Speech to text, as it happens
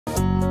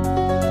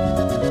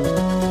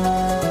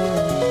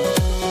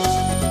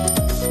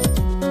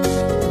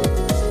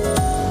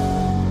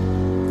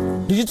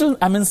Digital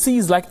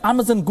MNCs like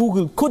Amazon,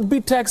 Google could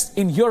be taxed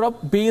in Europe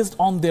based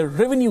on their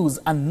revenues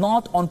and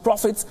not on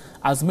profits,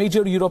 as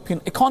major European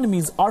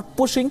economies are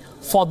pushing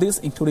for this,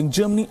 including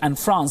Germany and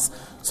France.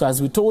 So as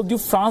we told you,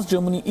 France,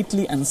 Germany,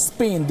 Italy and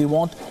Spain, they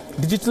want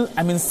digital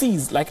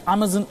MNCs like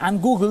Amazon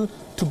and Google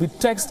to be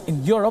taxed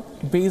in Europe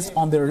based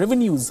on their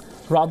revenues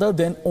rather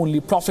than only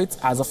profits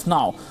as of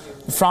now.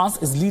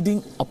 France is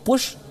leading a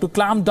push to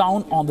clamp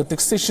down on the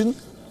taxation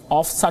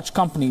of such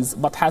companies,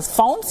 but has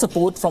found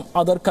support from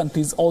other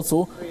countries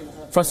also,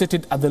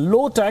 frustrated at the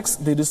low tax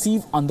they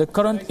receive under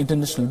current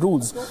international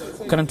rules.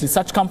 Currently,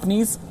 such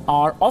companies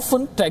are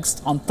often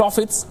taxed on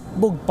profits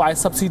booked by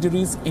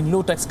subsidiaries in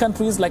low-tax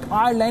countries like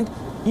Ireland.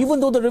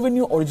 Even though the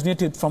revenue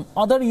originated from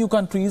other EU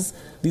countries,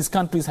 these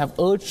countries have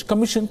urged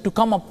Commission to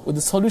come up with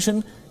a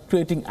solution,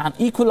 creating an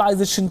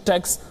equalization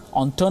tax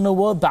on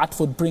turnover that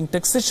would bring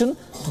taxation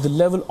to the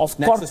level of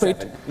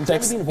corporate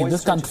tax in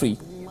this country.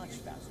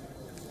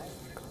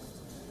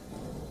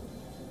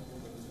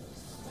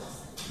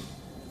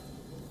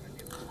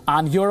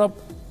 And Europe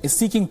is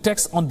seeking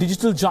tax on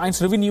digital giants'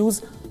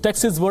 revenues.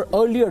 Taxes were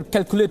earlier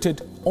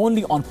calculated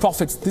only on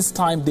profits. This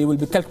time they will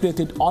be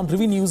calculated on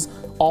revenues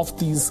of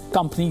these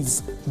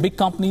companies. Big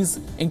companies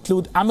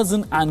include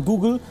Amazon and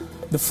Google.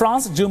 The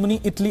France, Germany,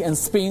 Italy and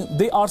Spain,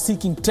 they are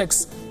seeking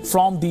tax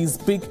from these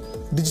big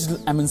digital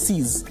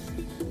MNCs.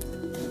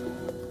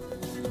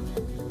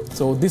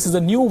 So this is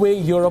a new way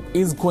Europe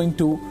is going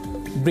to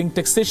bring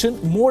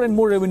taxation, more and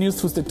more revenues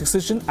through the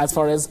taxation as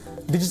far as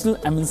digital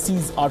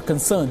MNCs are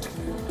concerned.